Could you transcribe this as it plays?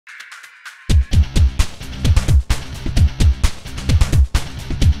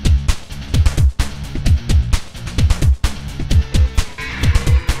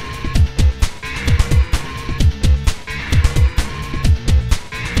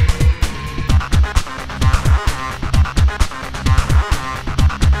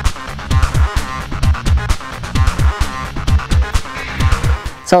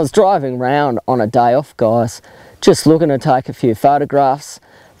So I was driving around on a day off, guys, just looking to take a few photographs.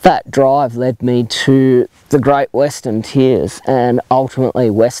 That drive led me to the Great Western Tiers and ultimately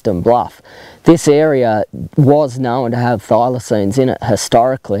Western Bluff. This area was known to have thylacines in it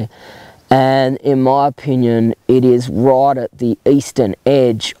historically, and in my opinion it is right at the eastern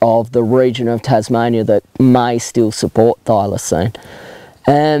edge of the region of Tasmania that may still support thylacine.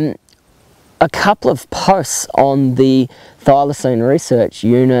 And a couple of posts on the Thylacine Research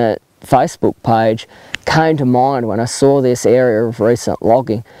Unit Facebook page came to mind when I saw this area of recent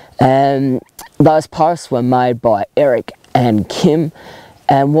logging, and those posts were made by Eric and Kim,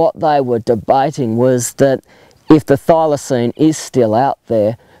 and what they were debating was that if the thylacine is still out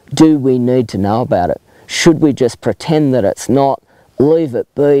there, do we need to know about it? Should we just pretend that it's not, leave it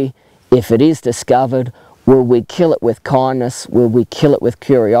be? If it is discovered, will we kill it with kindness? Will we kill it with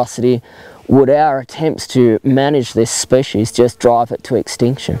curiosity? Would our attempts to manage this species just drive it to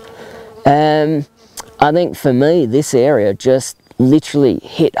extinction? And I think for me, this area just literally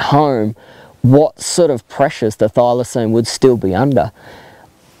hit home what sort of pressures the thylacine would still be under.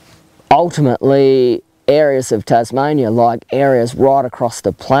 Ultimately, areas of Tasmania, like areas right across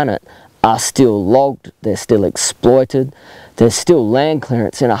the planet, are still logged, they're still exploited, there's still land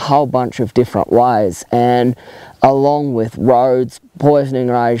clearance in a whole bunch of different ways, and along with roads, poisoning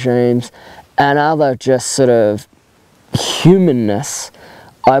regimes, and other just sort of humanness,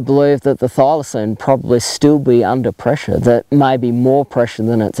 I believe that the thylacine probably still be under pressure, that may be more pressure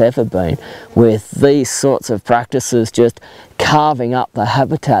than it's ever been, with these sorts of practices just carving up the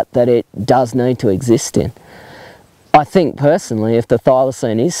habitat that it does need to exist in. I think personally, if the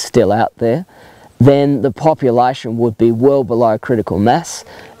thylacine is still out there, then the population would be well below critical mass.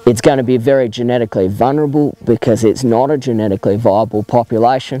 It's going to be very genetically vulnerable because it's not a genetically viable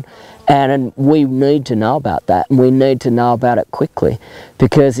population, and we need to know about that, and we need to know about it quickly,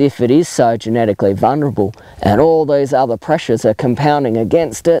 because if it is so genetically vulnerable and all these other pressures are compounding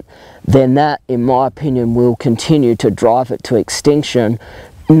against it, then that, in my opinion, will continue to drive it to extinction,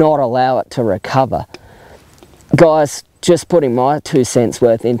 not allow it to recover. Guys, just putting my 2 cents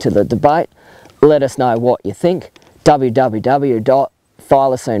worth into the debate. Let us know what you think.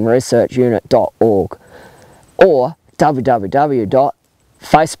 www.thylacineresearchunit.org or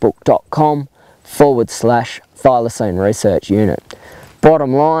www.facebook.com/Thylacine Research Unit.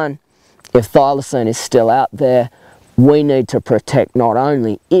 Bottom line, if thylacine is still out there, we need to protect not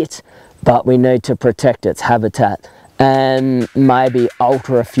only it, but we need to protect its habitat and maybe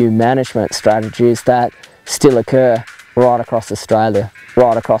alter a few management strategies that still occur right across Australia,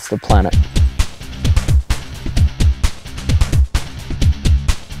 right across the planet.